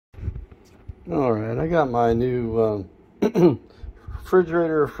All right, I got my new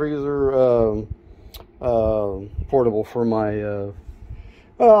refrigerator, freezer, portable for my.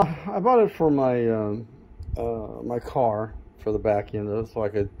 I bought it for my my car for the back end of it, so I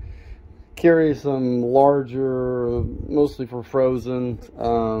could carry some larger, mostly for frozen.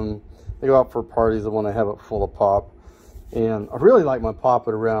 They go out for parties. I want to have it full of pop, and I really like my pop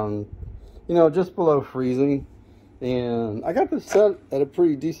at around, just below freezing. And I got this set at a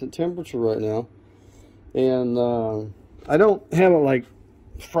pretty decent temperature right now. And I don't have it like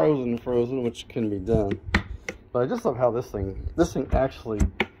frozen, which can be done. But I just love how this thing actually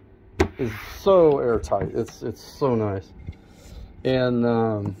is so airtight. It's so nice.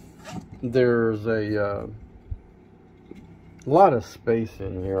 And there's a lot of space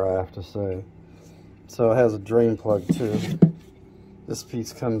in here, I have to say. So it has a drain plug too. This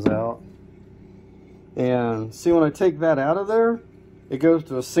piece comes out. And see, when I take that out of there, it goes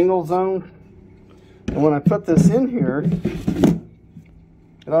to a single zone. And when I put this in here,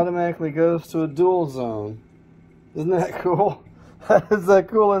 it automatically goes to a dual zone. Isn't that cool? That is the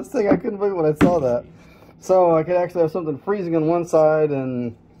coolest thing. I couldn't believe when I saw that. So I could actually have something freezing on one side,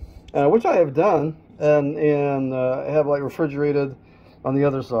 and which I have done, and have like refrigerated on the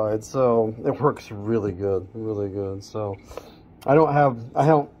other side. So it works really good, really good. So I don't have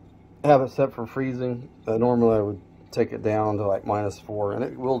it set for freezing. Normally I would take it down to like -4, and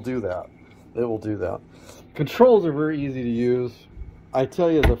it will do that. It will do that. Controls are very easy to use. I tell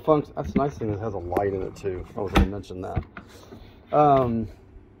you, the function, that's the nice thing, it has a light in it too. I was going to mention that.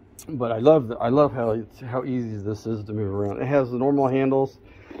 But I love how easy this is to move around. It has the normal handles,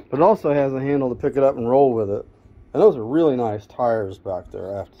 but it also has a handle to pick it up and roll with it. And those are really nice tires back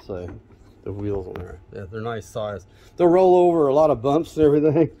there, I have to say. The wheels on there, yeah, they're nice size. They'll roll over a lot of bumps and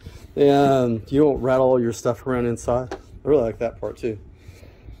everything, and you won't rattle all your stuff around inside. I really like that part too.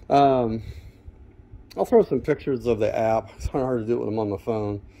 I'll throw some pictures of the app. It's kind of hard to do it when I'm on my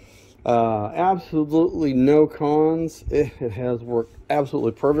phone. Absolutely no cons. It has worked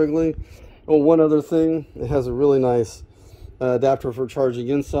absolutely perfectly. Oh, one other thing, it has a really nice adapter for charging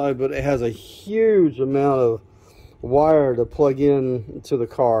inside, but it has a huge amount of wire to plug in to the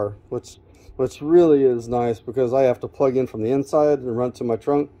car, which really is nice, because I have to plug in from the inside and run to my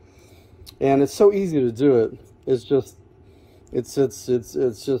trunk, and it's so easy to do it. It's just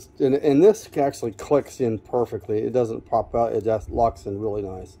and this actually clicks in perfectly. It doesn't pop out. It just locks in really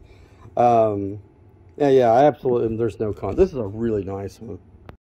nice. Yeah, I absolutely, there's no con. This is a really nice one.